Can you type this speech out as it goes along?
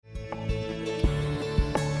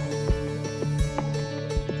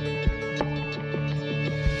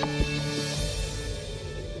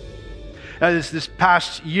This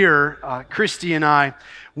past year, Christy and I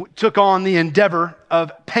took on the endeavor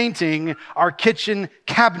of painting our kitchen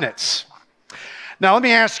cabinets. Now, let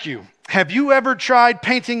me ask you, have you ever tried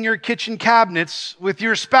painting your kitchen cabinets with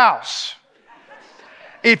your spouse?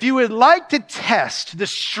 If you would like to test the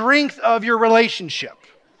strength of your relationship,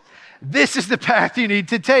 this is the path you need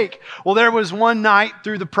to take. Well, there was one night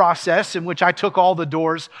through the process in which I took all the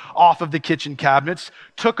doors off of the kitchen cabinets,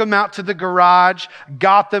 took them out to the garage,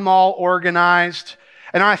 got them all organized,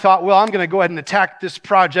 and I thought, well, I'm going to go ahead and attack this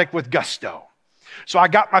project with gusto. So I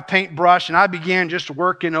got my paintbrush and I began just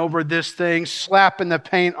working over this thing, slapping the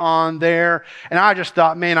paint on there, and I just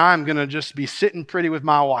thought, man, I'm going to just be sitting pretty with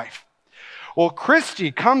my wife. Well,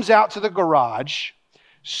 Christy comes out to the garage,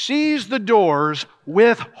 sees the doors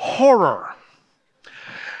with horror.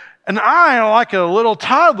 And I, like a little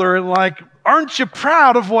toddler, aren't you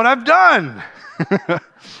proud of what I've done?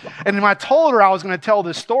 And when I told her I was going to tell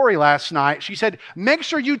this story last night, she said, make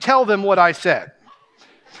sure you tell them what I said.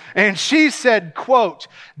 And she said, quote,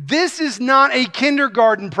 "This is not a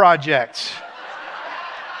kindergarten project.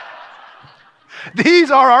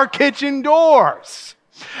 These are our kitchen doors."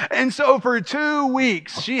 And so for 2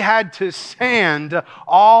 weeks, she had to sand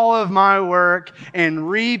all of my work and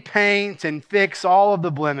repaint and fix all of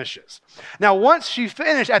the blemishes. Now, once she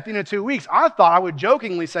finished at the end of 2 weeks, I thought I would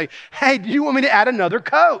jokingly say, "Hey, do you want me to add another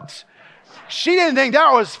coat?" She didn't think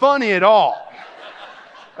that was funny at all.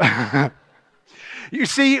 You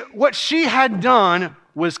see, what she had done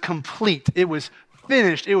was complete. It was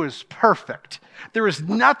finished. It was perfect. There was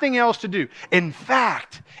nothing else to do. In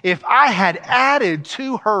fact, if I had added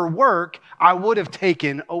to her work, I would have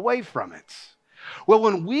taken away from it. Well,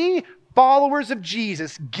 when we followers of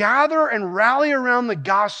Jesus gather and rally around the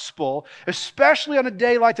gospel, especially on a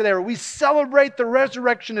day like today where we celebrate the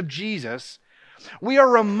resurrection of Jesus, we are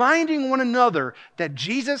reminding one another that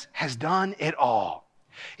Jesus has done it all.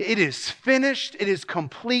 It is finished. It is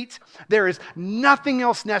complete. There is nothing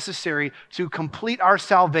else necessary to complete our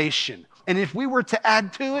salvation. And if we were to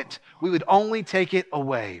add to it, we would only take it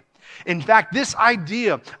away. In fact, this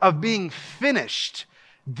idea of being finished,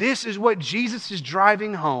 this is what Jesus is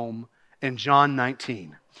driving home in John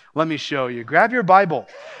 19. Let me show you. Grab your Bible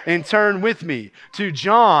and turn with me to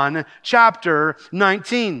John chapter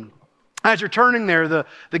 19. As you're turning there,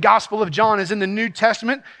 the Gospel of John is in the New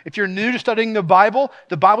Testament. If you're new to studying the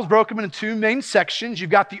Bible's broken into two main sections.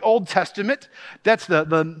 You've got the Old Testament. That's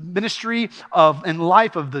the ministry of and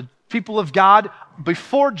life of the people of God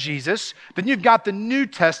before Jesus. Then you've got the New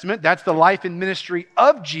Testament. That's the life and ministry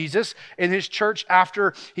of Jesus and his church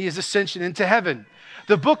after his ascension into heaven.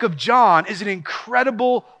 The book of John is an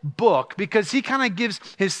incredible book because he kind of gives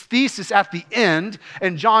his thesis at the end.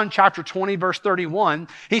 In John chapter 20, verse 31,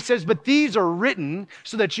 he says, "But these are written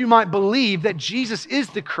so that you might believe that Jesus is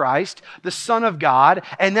the Christ, the Son of God,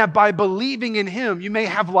 and that by believing in him, you may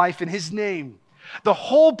have life in his name." The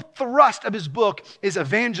whole thrust of his book is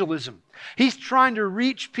evangelism. He's trying to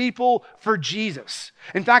reach people for Jesus.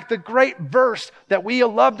 In fact, the great verse that we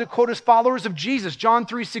love to quote as followers of Jesus, John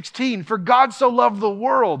 3:16, "For God so loved the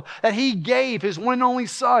world that he gave his one and only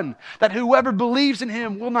Son, that whoever believes in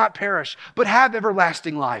him will not perish, but have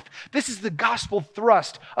everlasting life." This is the gospel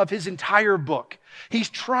thrust of his entire book. He's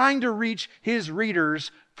trying to reach his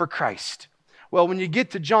readers for Christ. Well, when you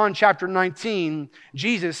get to John chapter 19,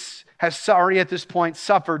 Jesus has already at this point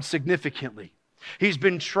suffered significantly. He's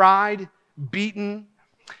been tried, beaten,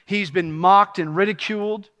 he's been mocked and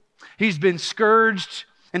ridiculed, he's been scourged,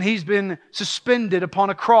 and he's been suspended upon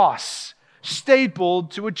a cross, stapled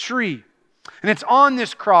to a tree. And it's on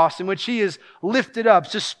this cross in which he is lifted up,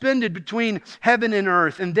 suspended between heaven and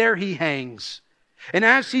earth, and there he hangs. And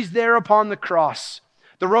as he's there upon the cross,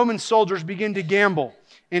 the Roman soldiers begin to gamble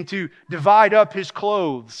and to divide up his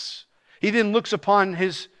clothes. He then looks upon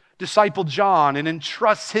his disciple John and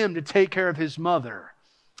entrusts him to take care of his mother.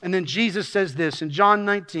 And then Jesus says this in John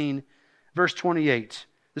 19, verse 28.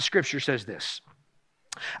 The scripture says this: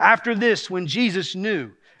 "After this, when Jesus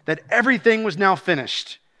knew that everything was now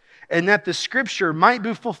finished and that the scripture might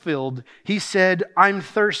be fulfilled, he said, 'I'm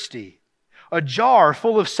thirsty.' A jar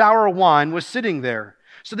full of sour wine was sitting there.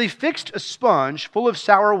 So they fixed a sponge full of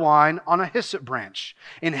sour wine on a hyssop branch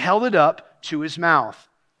and held it up to his mouth.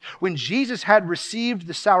 When Jesus had received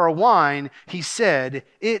the sour wine, he said,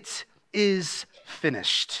 'It is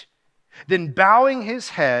finished.' Then bowing his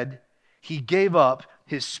head, he gave up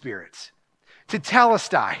his spirit."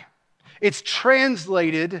 Tetelestai. It's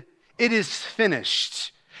translated, "It is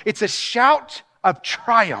finished." It's a shout of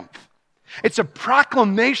triumph. It's a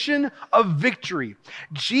proclamation of victory.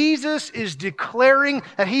 Jesus is declaring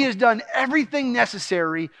that he has done everything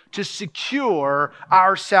necessary to secure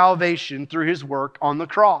our salvation through his work on the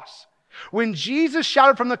cross. When Jesus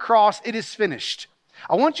shouted from the cross, "It is finished,"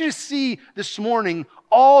 I want you to see this morning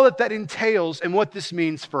all that entails and what this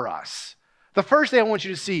means for us. The first thing I want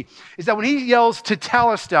you to see is that when he yells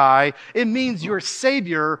Tetelestai, it means your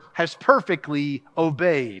Savior has perfectly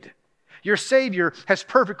obeyed. Your Savior has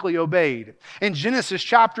perfectly obeyed. In Genesis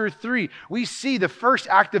chapter 3, we see the first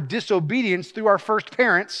act of disobedience through our first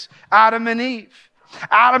parents, Adam and Eve.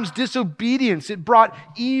 Adam's disobedience, it brought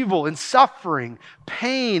evil and suffering,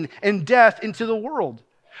 pain and death into the world.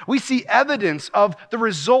 We see evidence of the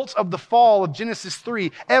results of the fall of Genesis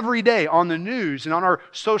 3 every day on the news and on our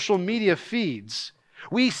social media feeds.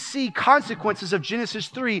 We see consequences of Genesis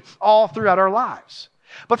 3 all throughout our lives.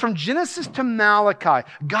 But from Genesis to Malachi,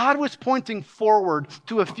 God was pointing forward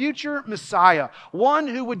to a future Messiah, one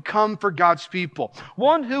who would come for God's people,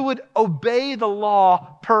 one who would obey the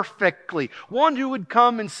law perfectly, one who would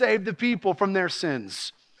come and save the people from their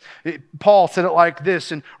sins. Paul said it like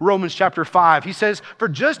this in Romans chapter 5. He says, "For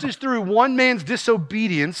just as through one man's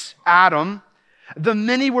disobedience, Adam, the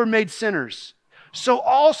many were made sinners, so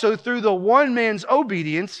also through the one man's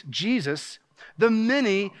obedience, Jesus, the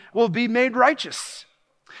many will be made righteous."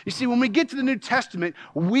 You see, when we get to the New Testament,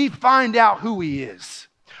 we find out who he is.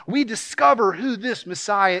 We discover who this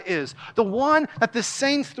Messiah is, the one that the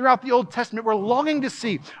saints throughout the Old Testament were longing to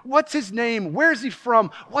see. What's his name? Where's he from?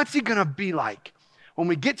 What's he going to be like? When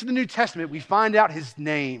we get to the New Testament, we find out his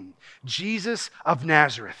name, Jesus of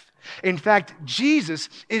Nazareth. In fact, Jesus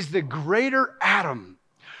is the greater Adam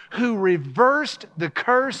who reversed the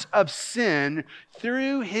curse of sin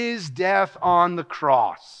through his death on the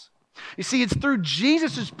cross. You see, it's through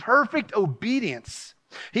Jesus' perfect obedience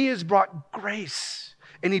he has brought grace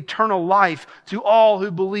and eternal life to all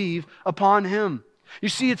who believe upon him. You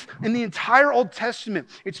see, it's in the entire Old Testament,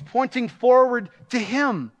 it's pointing forward to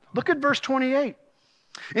him. Look at verse 28.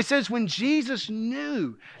 It says, when Jesus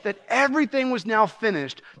knew that everything was now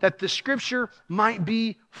finished, that the scripture might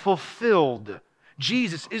be fulfilled.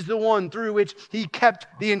 Jesus is the one through which he kept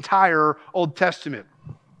the entire Old Testament.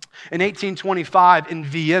 In 1825 in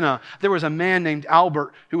Vienna, there was a man named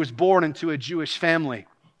Albert who was born into a Jewish family.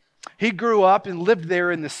 He grew up and lived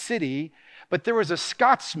there in the city, but there was a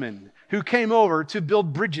Scotsman who came over to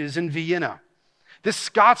build bridges in Vienna. This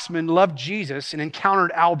Scotsman loved Jesus and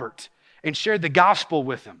encountered Albert and shared the gospel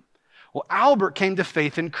with him. Well, Albert came to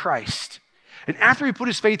faith in Christ. And after he put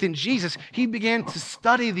his faith in Jesus, he began to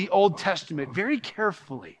study the Old Testament very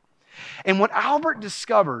carefully. And what Albert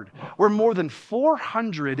discovered were more than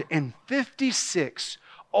 456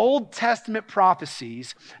 Old Testament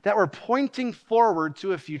prophecies that were pointing forward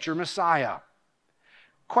to a future Messiah.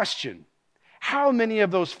 Question: how many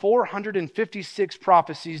of those 456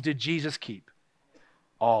 prophecies did Jesus keep?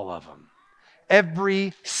 All of them.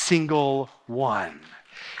 Every single one.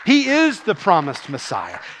 He is the promised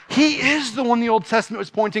Messiah. He is the one the Old Testament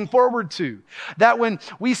was pointing forward to. That when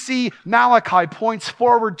we see Malachi points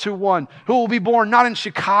forward to one who will be born not in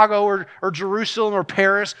Chicago or Jerusalem or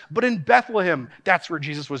Paris, but in Bethlehem. That's where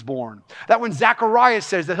Jesus was born. That when Zechariah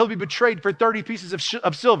says that he'll be betrayed for 30 pieces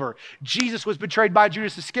of silver, Jesus was betrayed by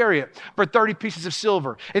Judas Iscariot for 30 pieces of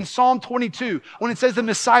silver. In Psalm 22, when it says the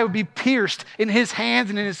Messiah would be pierced in his hands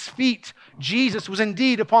and in his feet, Jesus was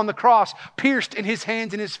indeed upon the cross, pierced in his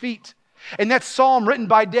hands and his feet. And that psalm written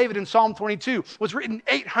by David in Psalm 22 was written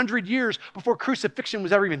 800 years before crucifixion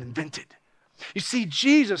was ever even invented. You see,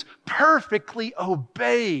 Jesus perfectly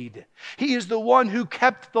obeyed. He is the one who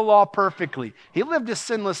kept the law perfectly. He lived a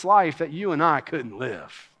sinless life that you and I couldn't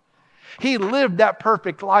live. He lived that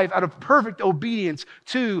perfect life out of perfect obedience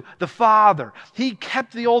to the Father. He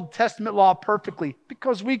kept the Old Testament law perfectly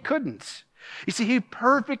because we couldn't. You see, he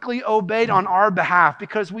perfectly obeyed on our behalf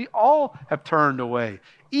because we all have turned away,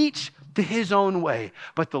 each to his own way.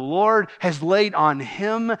 But the Lord has laid on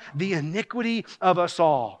him the iniquity of us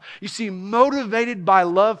all. You see, motivated by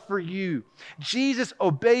love for you, Jesus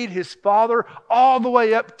obeyed his Father all the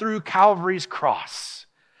way up through Calvary's cross.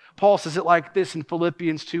 Paul says it like this in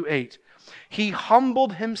Philippians 2:8. He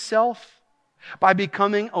humbled himself by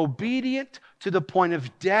becoming obedient to the point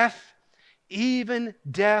of death, even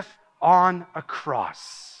death on a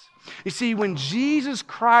cross. You see, when Jesus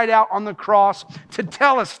cried out on the cross,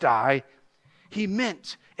 Tetelestai, he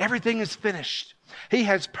meant everything is finished. He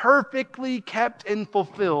has perfectly kept and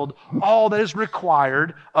fulfilled all that is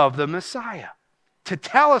required of the Messiah.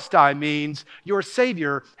 Tetelestai means your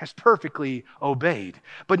Savior has perfectly obeyed.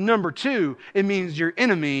 But number two, it means your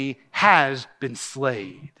enemy has been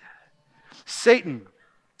slain. Satan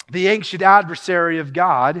the ancient adversary of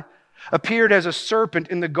God, appeared as a serpent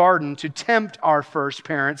in the garden to tempt our first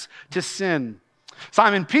parents to sin.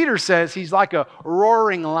 Simon Peter says he's like a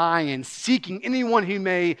roaring lion seeking anyone who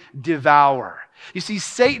may devour. You see,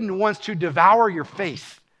 Satan wants to devour your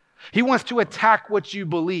faith. He wants to attack what you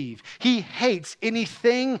believe. He hates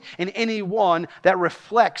anything and anyone that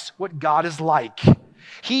reflects what God is like.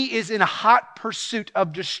 He is in a hot pursuit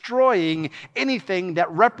of destroying anything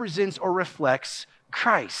that represents or reflects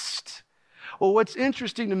Christ. Well, what's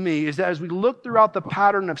interesting to me is that as we look throughout the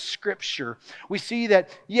pattern of Scripture, we see that,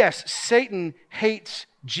 yes, Satan hates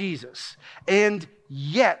Jesus. And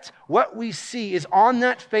yet, what we see is on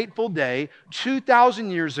that fateful day,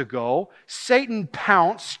 2,000 years ago, Satan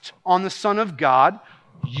pounced on the Son of God,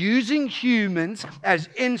 using humans as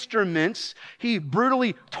instruments. He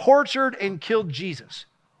brutally tortured and killed Jesus.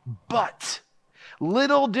 But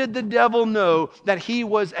little did the devil know that he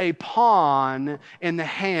was a pawn in the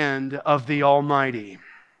hand of the Almighty.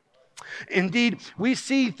 Indeed, we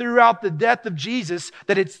see throughout the death of Jesus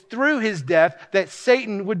that it's through his death that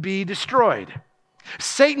Satan would be destroyed.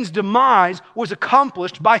 Satan's demise was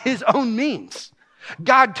accomplished by his own means.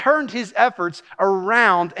 God turned his efforts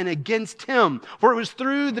around and against him, for it was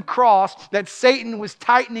through the cross that Satan was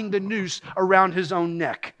tightening the noose around his own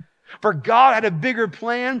neck. For God had a bigger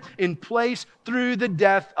plan in place through the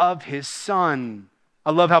death of his Son.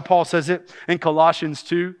 I love how Paul says it in Colossians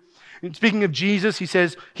 2. And speaking of Jesus, he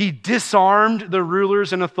says, he disarmed the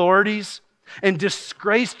rulers and authorities and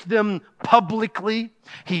disgraced them publicly.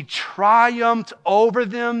 He triumphed over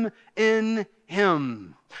them in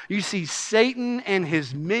him. You see, Satan and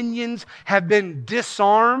his minions have been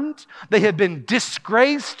disarmed. They have been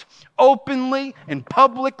disgraced openly and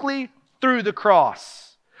publicly through the cross.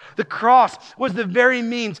 The cross was the very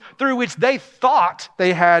means through which they thought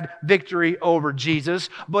they had victory over Jesus,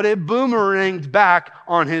 but it boomeranged back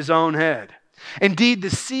on his own head. Indeed, the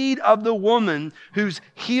seed of the woman whose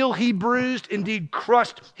heel he bruised indeed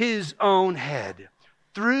crushed his own head.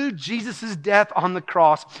 Through Jesus' death on the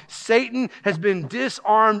cross, Satan has been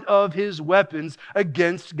disarmed of his weapons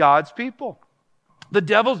against God's people. The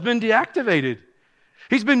devil's been deactivated.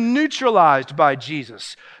 He's been neutralized by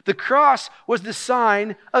Jesus. The cross was the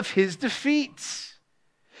sign of his defeat.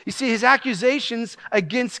 You see, his accusations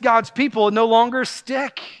against God's people no longer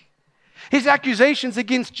stick. His accusations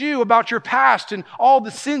against you about your past and all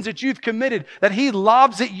the sins that you've committed, that he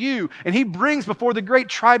lobs at you and he brings before the great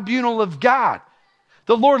tribunal of God.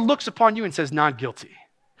 The Lord looks upon you and says, not guilty.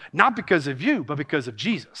 Not because of you, but because of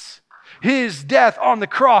Jesus. His death on the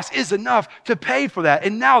cross is enough to pay for that.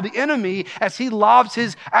 And now the enemy, as he lobs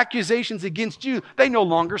his accusations against you, they no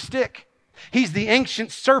longer stick. He's the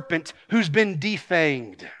ancient serpent who's been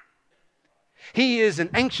defanged. He is an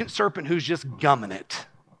ancient serpent who's just gumming it.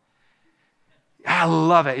 I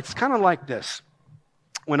love it. It's kind of like this.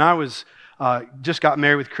 When I was just got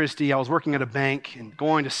married with Christy, I was working at a bank and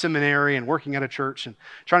going to seminary and working at a church and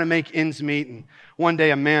trying to make ends meet. And one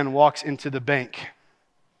day a man walks into the bank,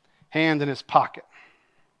 hand in his pocket,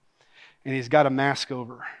 and he's got a mask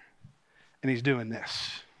over, and he's doing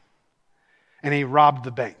this. And he robbed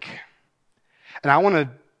the bank. And I want to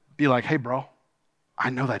be like, hey, bro, I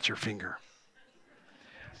know that's your finger.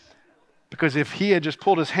 Because if he had just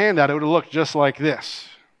pulled his hand out, it would have looked just like this.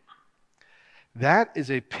 That is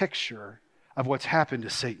a picture of what's happened to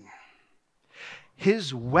Satan.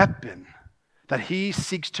 His weapon that he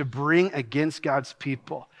seeks to bring against God's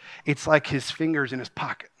people, it's like his fingers in his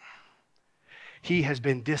pocket. He has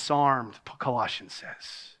been disarmed, Colossians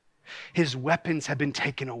says. His weapons have been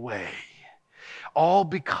taken away. All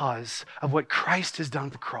because of what Christ has done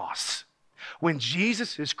at the cross. When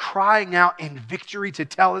Jesus is crying out in victory to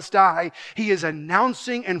Tetelestai, he is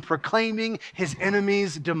announcing and proclaiming his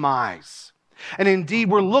enemy's demise. And indeed,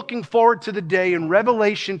 we're looking forward to the day in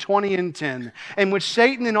Revelation 20 and 10, in which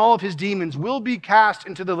Satan and all of his demons will be cast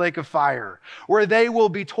into the lake of fire, where they will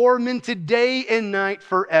be tormented day and night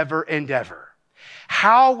forever and ever.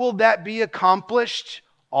 How will that be accomplished?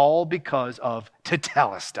 All because of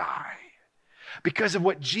Tetelestai. Because of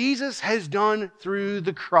what Jesus has done through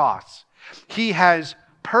the cross. He has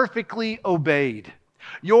perfectly obeyed.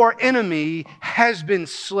 Your enemy has been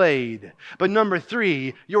slayed. But number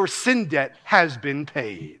 3, your sin debt has been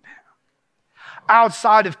paid.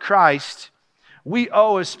 Outside of Christ, we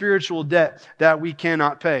owe a spiritual debt that we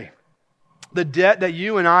cannot pay. The debt that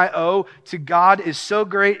you and I owe to God is so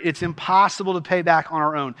great, it's impossible to pay back on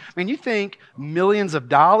our own. I mean, you think millions of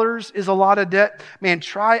dollars is a lot of debt? Man,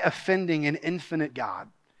 try offending an infinite God.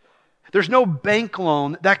 There's no bank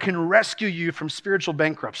loan that can rescue you from spiritual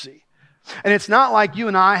bankruptcy. And it's not like you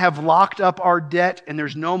and I have locked up our debt and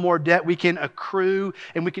there's no more debt we can accrue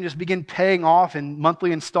and we can just begin paying off in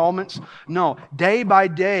monthly installments. No, day by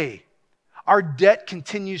day, our debt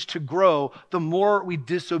continues to grow the more we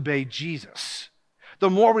disobey Jesus, the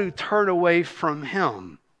more we turn away from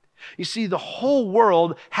Him. You see, the whole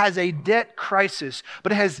world has a debt crisis,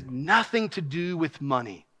 but it has nothing to do with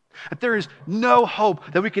money. That there is no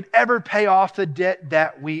hope that we could ever pay off the debt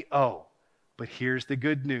that we owe. But here's the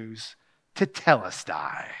good news.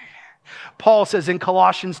 Tetelestai. Paul says in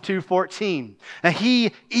Colossians 2:14 that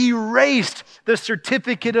he erased the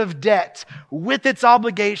certificate of debt with its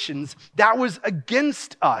obligations that was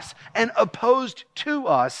against us and opposed to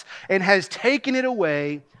us and has taken it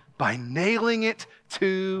away by nailing it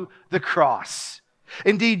to the cross.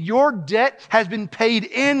 Indeed, your debt has been paid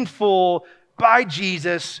in full by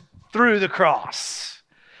Jesus through the cross.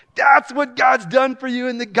 That's what God's done for you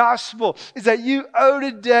in the gospel, is that you owed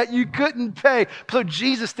a debt you couldn't pay. So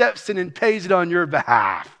Jesus steps in and pays it on your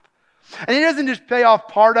behalf. And He doesn't just pay off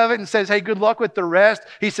part of it and says, hey, good luck with the rest.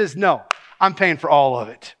 He says, no, I'm paying for all of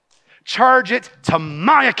it. Charge it to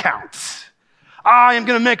my accounts. I am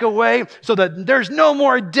going to make a way so that there's no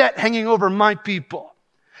more debt hanging over my people.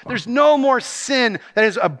 There's no more sin that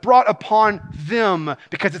is brought upon them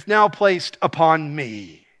because it's now placed upon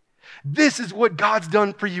me. This is what God's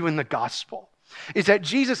done for you in the gospel, is that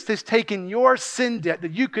Jesus has taken your sin debt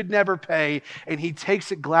that you could never pay, and He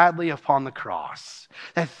takes it gladly upon the cross.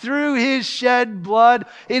 That through His shed blood,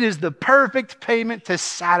 it is the perfect payment to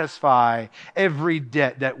satisfy every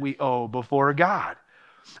debt that we owe before God.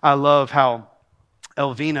 I love how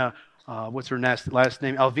Elvina, what's her last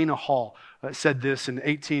name? Elvina Hall said this in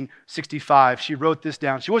 1865. She wrote this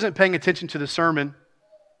down. She wasn't paying attention to the sermon,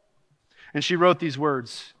 and she wrote these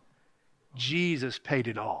words. Jesus paid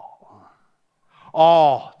it all.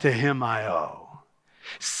 All to Him I owe.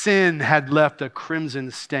 Sin had left a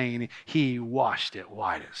crimson stain. He washed it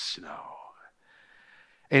white as snow.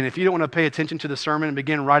 And if you don't want to pay attention to the sermon and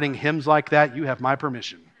begin writing hymns like that, you have my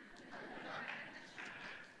permission.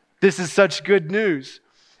 This is such good news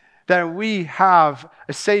that we have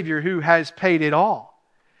a Savior who has paid it all.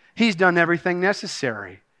 He's done everything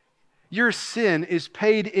necessary. Your sin is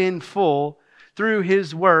paid in full through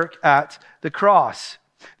His work at the cross.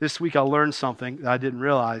 This week I learned something that I didn't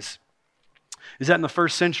realize, is that in the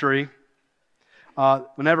first century,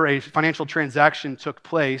 whenever a financial transaction took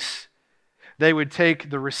place, they would take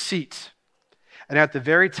the receipt, and at the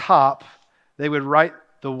very top, they would write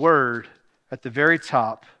the word at the very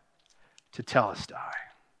top, Tetelestai.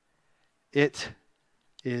 It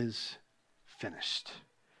is finished.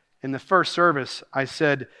 In the first service, I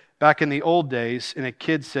said, back in the old days, and a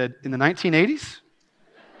kid said, in the 1980s?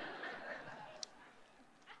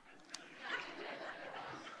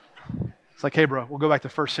 It's like, hey, bro, we'll go back to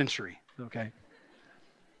first century, okay?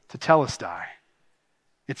 Tetelestai.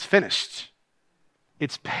 It's finished.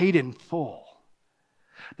 It's paid in full.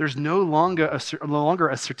 There's no longer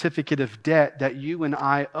a certificate of debt that you and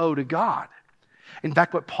I owe to God. In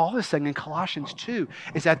fact, what Paul is saying in Colossians 2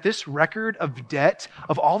 is that this record of debt,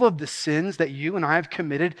 of all of the sins that you and I have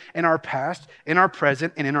committed in our past, in our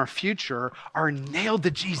present, and in our future, are nailed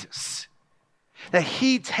to Jesus. That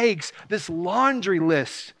He takes this laundry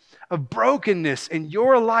list of brokenness in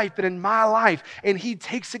your life and in my life, and He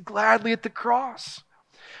takes it gladly at the cross.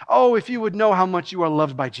 Oh, if you would know how much you are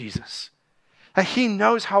loved by Jesus. That He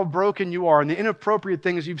knows how broken you are and the inappropriate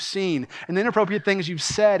things you've seen and the inappropriate things you've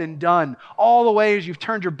said and done, all the ways you've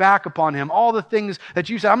turned your back upon Him, all the things that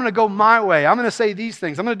you said, I'm going to go my way, I'm going to say these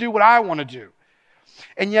things, I'm going to do what I want to do.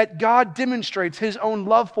 And yet God demonstrates His own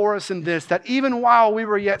love for us in this, that even while we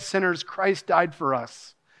were yet sinners, Christ died for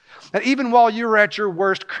us. That even while you were at your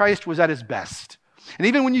worst, Christ was at His best. And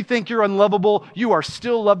even when you think you're unlovable, you are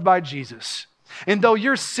still loved by Jesus. And though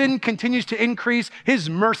your sin continues to increase, His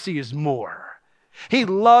mercy is more. He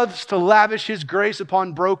loves to lavish His grace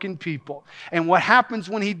upon broken people. And what happens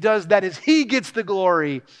when He does that is He gets the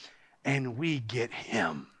glory and we get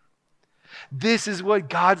Him. This is what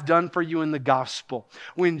God's done for you in the gospel.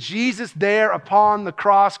 When Jesus there upon the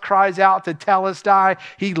cross cries out Tetelestai,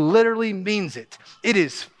 He literally means it. It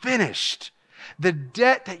is finished. The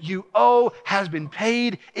debt that you owe has been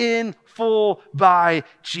paid in full by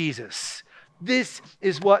Jesus. This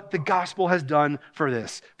is what the gospel has done for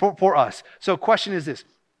us. So question is this: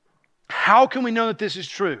 how can we know that this is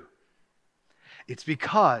true? It's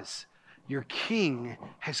because your King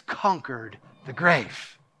has conquered the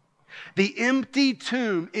grave. The empty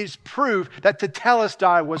tomb is proof that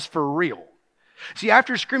Tetelestai was for real. See,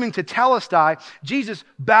 after screaming Tetelestai, Jesus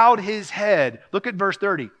bowed His head. Look at verse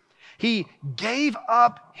 30. He gave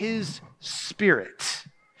up His spirit.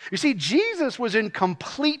 You see, Jesus was in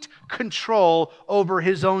complete control over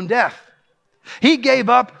his own death. He gave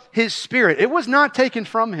up his spirit. It was not taken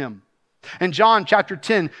from him. In John chapter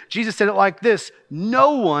 10, Jesus said it like this,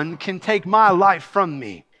 "No one can take my life from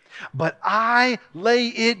me, but I lay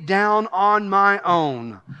it down on my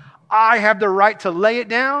own." I have the right to lay it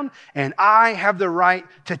down, and I have the right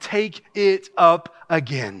to take it up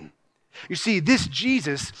again. You see, this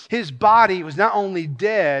Jesus, his body was not only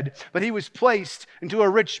dead, but he was placed into a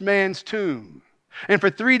rich man's tomb. And for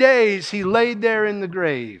 3 days, he laid there in the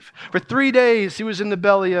grave. For 3 days, he was in the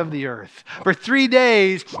belly of the earth. For 3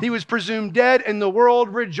 days, he was presumed dead, and the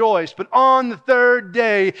world rejoiced. But on the third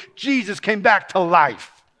day, Jesus came back to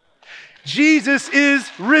life. Jesus is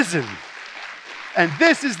risen. And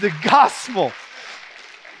this is the gospel.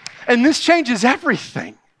 And this changes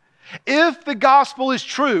everything. If the gospel is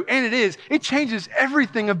true, and it is, it changes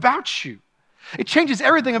everything about you. It changes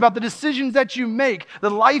everything about the decisions that you make,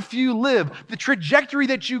 the life you live, the trajectory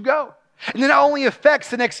that you go. And it not only affects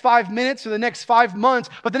the next 5 minutes or the next 5 months,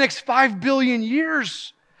 but the next 5 billion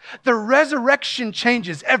years. The resurrection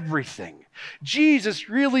changes everything. Jesus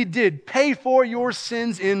really did pay for your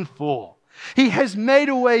sins in full. He has made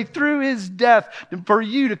a way through his death for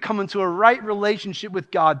you to come into a right relationship with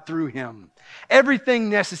God through him. Everything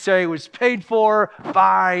necessary was paid for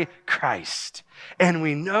by Christ. And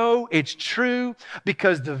we know it's true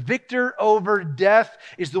because the victor over death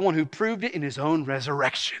is the one who proved it in his own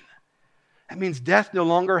resurrection. That means death no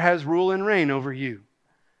longer has rule and reign over you.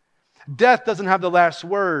 Death doesn't have the last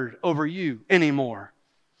word over you anymore.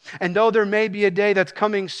 And though there may be a day that's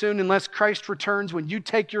coming soon, unless Christ returns, when you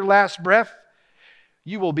take your last breath,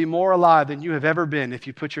 you will be more alive than you have ever been if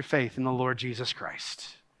you put your faith in the Lord Jesus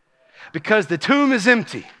Christ. Because the tomb is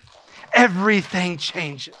empty, everything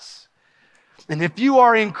changes. And if you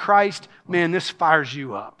are in Christ, man, this fires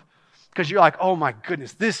you up. Because you're like, oh my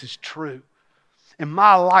goodness, this is true. And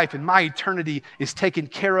my life and my eternity is taken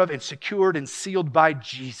care of and secured and sealed by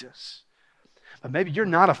Jesus. But maybe you're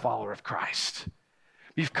not a follower of Christ.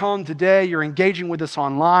 You've come today, you're engaging with us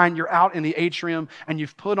online, you're out in the atrium, and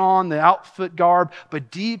you've put on the outfit garb,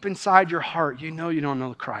 but deep inside your heart, you know you don't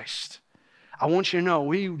know Christ. I want you to know,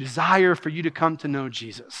 we desire for you to come to know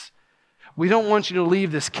Jesus. We don't want you to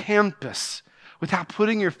leave this campus without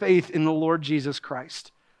putting your faith in the Lord Jesus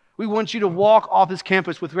Christ. We want you to walk off this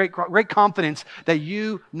campus with great confidence that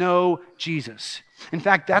you know Jesus. In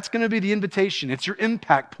fact, that's going to be the invitation. It's your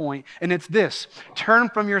impact point, and it's this: turn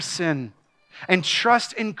from your sin and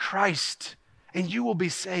trust in Christ, and you will be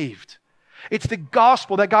saved. It's the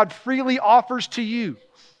gospel that God freely offers to you.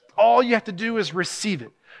 All you have to do is receive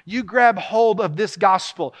it. You grab hold of this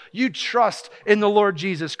gospel. You trust in the Lord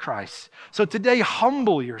Jesus Christ. So today,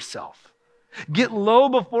 humble yourself. Get low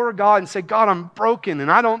before God and say, God, I'm broken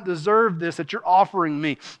and I don't deserve this that you're offering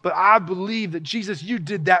me. But I believe that, Jesus, you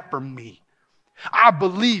did that for me. I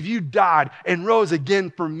believe you died and rose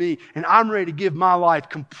again for me. And I'm ready to give my life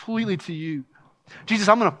completely to you. Jesus,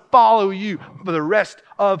 I'm going to follow you for the rest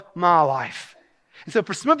of my life. And so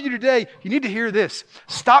for some of you today, you need to hear this.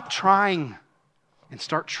 Stop trying and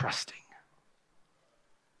start trusting.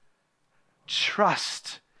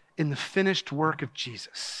 Trust in the finished work of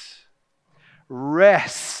Jesus.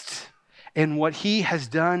 Rest in what he has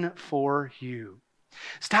done for you.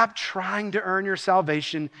 Stop trying to earn your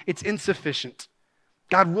salvation. It's insufficient.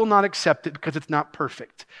 God will not accept it because it's not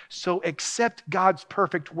perfect. So accept God's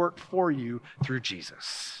perfect work for you through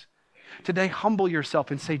Jesus. Today, humble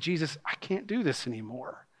yourself and say, Jesus, I can't do this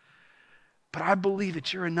anymore. But I believe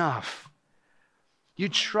that you're enough. You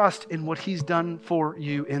trust in what he's done for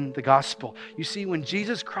you in the gospel. You see, when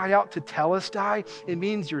Jesus cried out Tetelestai, it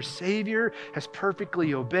means your Savior has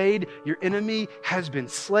perfectly obeyed, your enemy has been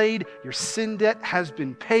slayed, your sin debt has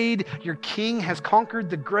been paid, your King has conquered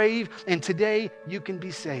the grave, and today you can be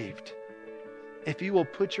saved if you will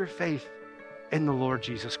put your faith in the Lord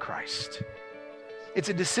Jesus Christ. It's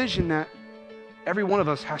a decision that every one of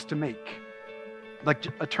us has to make. Like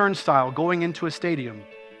a turnstile going into a stadium.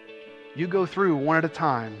 You go through one at a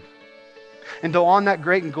time. And though on that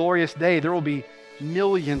great and glorious day, there will be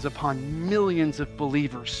millions upon millions of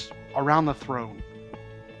believers around the throne.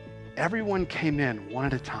 Everyone came in one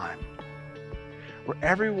at a time. Where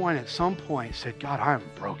everyone at some point said, God, I am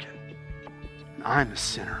broken. And I'm a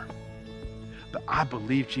sinner. But I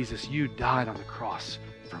believe, Jesus, you died on the cross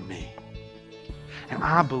for me. And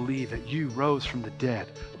I believe that you rose from the dead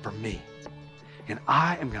for me. And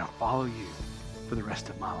I am going to follow you for the rest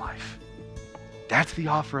of my life. That's the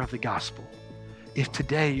offer of the gospel. If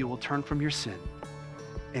today you will turn from your sin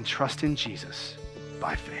and trust in Jesus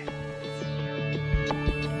by faith.